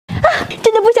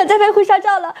真的不想再拍婚纱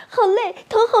照了，好累，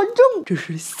头好重。这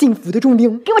是幸福的重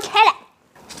量。给我拆来！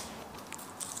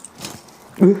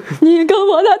你干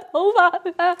嘛拿头发？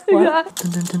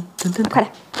等，快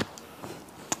来！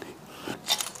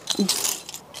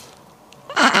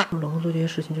老公做这些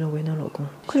事情真的为难老公。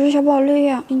可是小宝累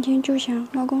呀，今天就想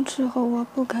老公伺候我，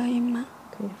不可以吗？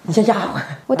可以。你先下。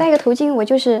我戴个头巾，我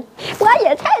就是挖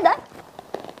野菜的。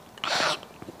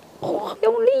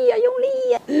用力呀，用力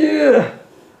呀！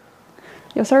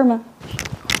有事儿吗？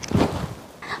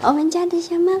我们家的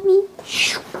小猫咪。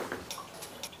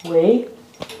喂。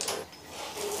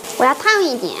我要烫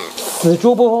一点。死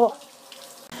猪不？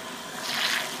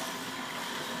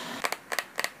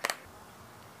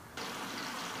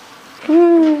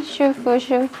舒服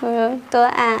舒服，多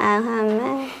按按好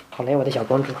吗？好嘞，我的小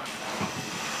公主。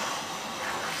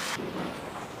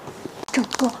整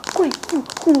个贵妇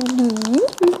护理。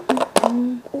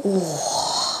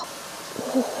哇，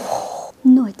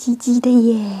糯叽叽的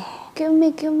耶！给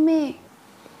妹。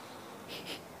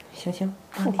行，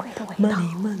富贵的味道。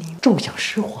慢点，重享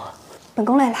奢华。本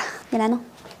宫来了，你来弄。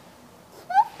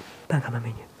办卡吗，美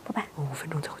女？不办。我5分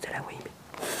钟之后再来问一遍。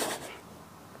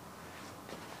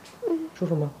舒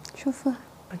服吗？舒服。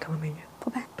办卡吗，美女？不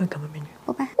办。办卡吗，美女？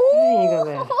不办。那个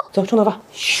呗。走，冲头发。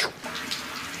咻。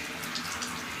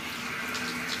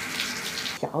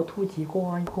小兔子乖。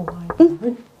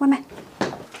外卖。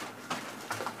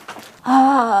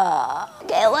啊！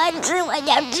给我吃，我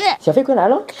想吃。小飞龟来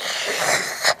了。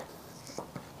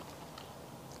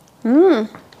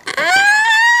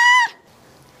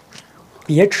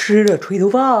别吃了，吹头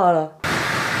发了。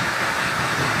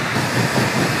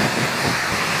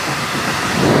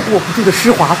握不住的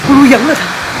施华，不如扬了他。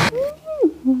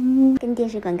跟电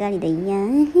视广告里的一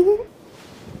样。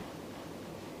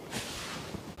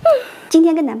今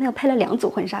天跟男朋友拍了2组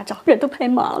婚纱照，人都拍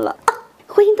麻了。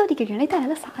婚姻到底给人类带来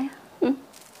了啥呀？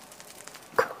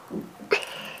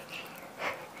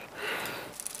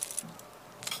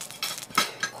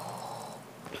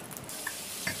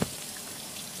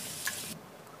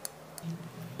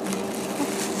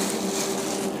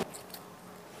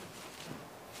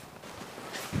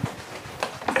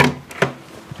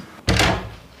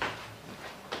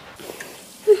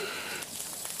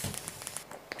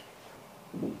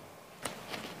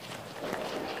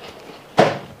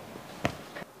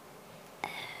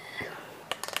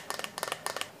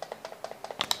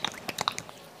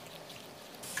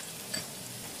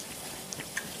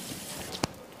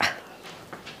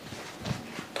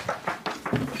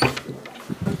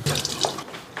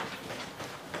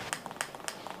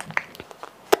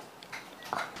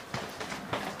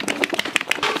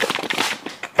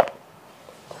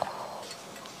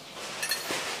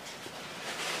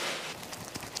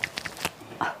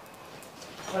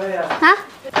啊？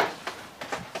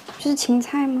这是芹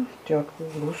菜吗？这要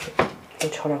卤水，就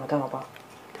炒2个蛋好吧？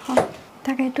好，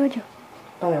大概多久？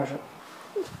半个小时。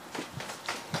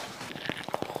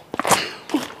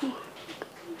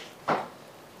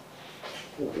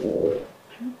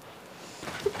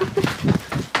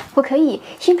我可以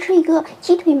先吃一个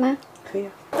鸡腿吗？可以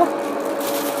啊。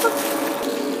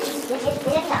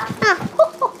别打啊！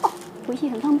回去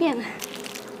很方便啊。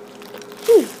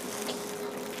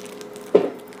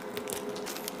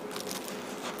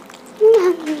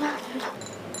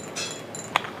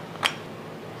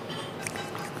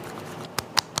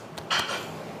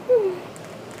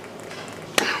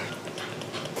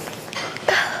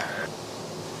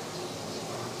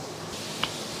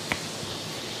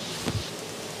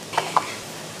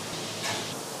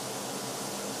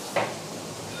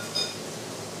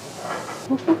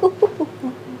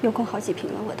用空好几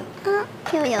瓶了，我都。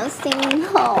又有新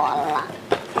货了。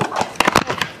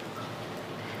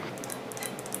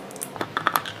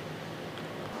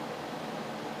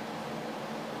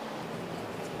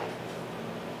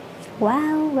哇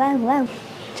哦哇哦哇哦！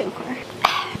整会儿，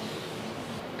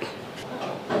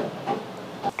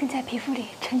跟在皮肤里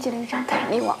沉积了一张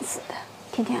弹力网似的。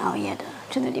天天熬夜的，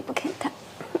真的离不开它。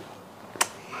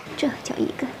这叫一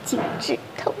个精致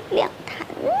透亮弹。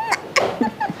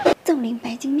纵灵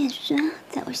白金面霜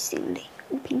在我心里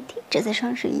无平替，这次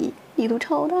双11力度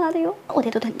超大的哟，我得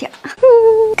多囤点啊。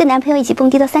跟男朋友一起蹦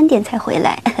迪到3点才回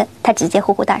来，他直接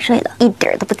呼呼大睡了，一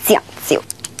点都不讲究。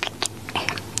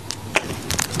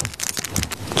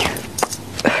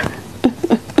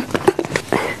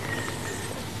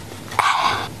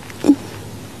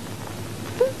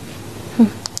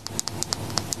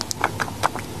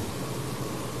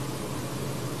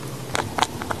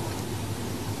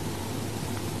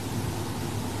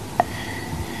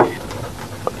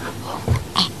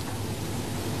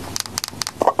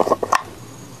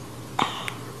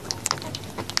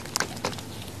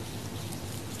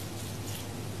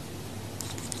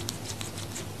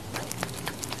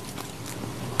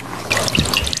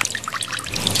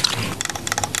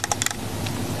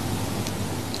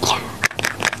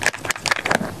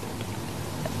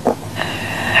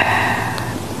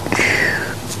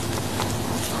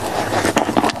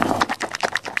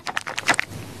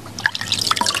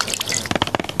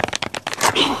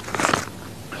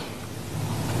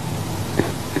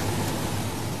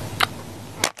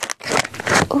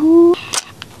哦。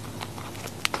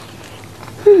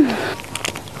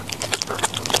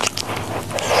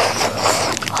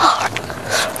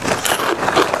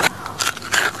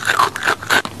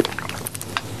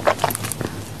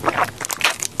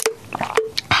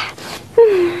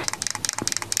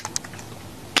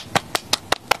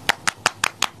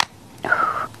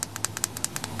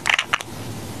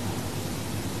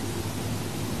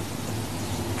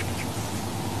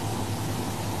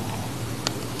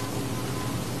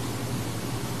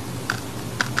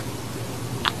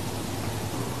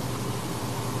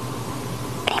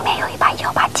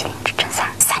180支撑伞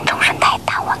，3种生态，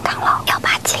淡纹抗老。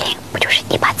180不就是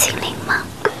180吗？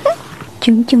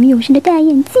炯炯有神的大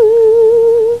眼睛。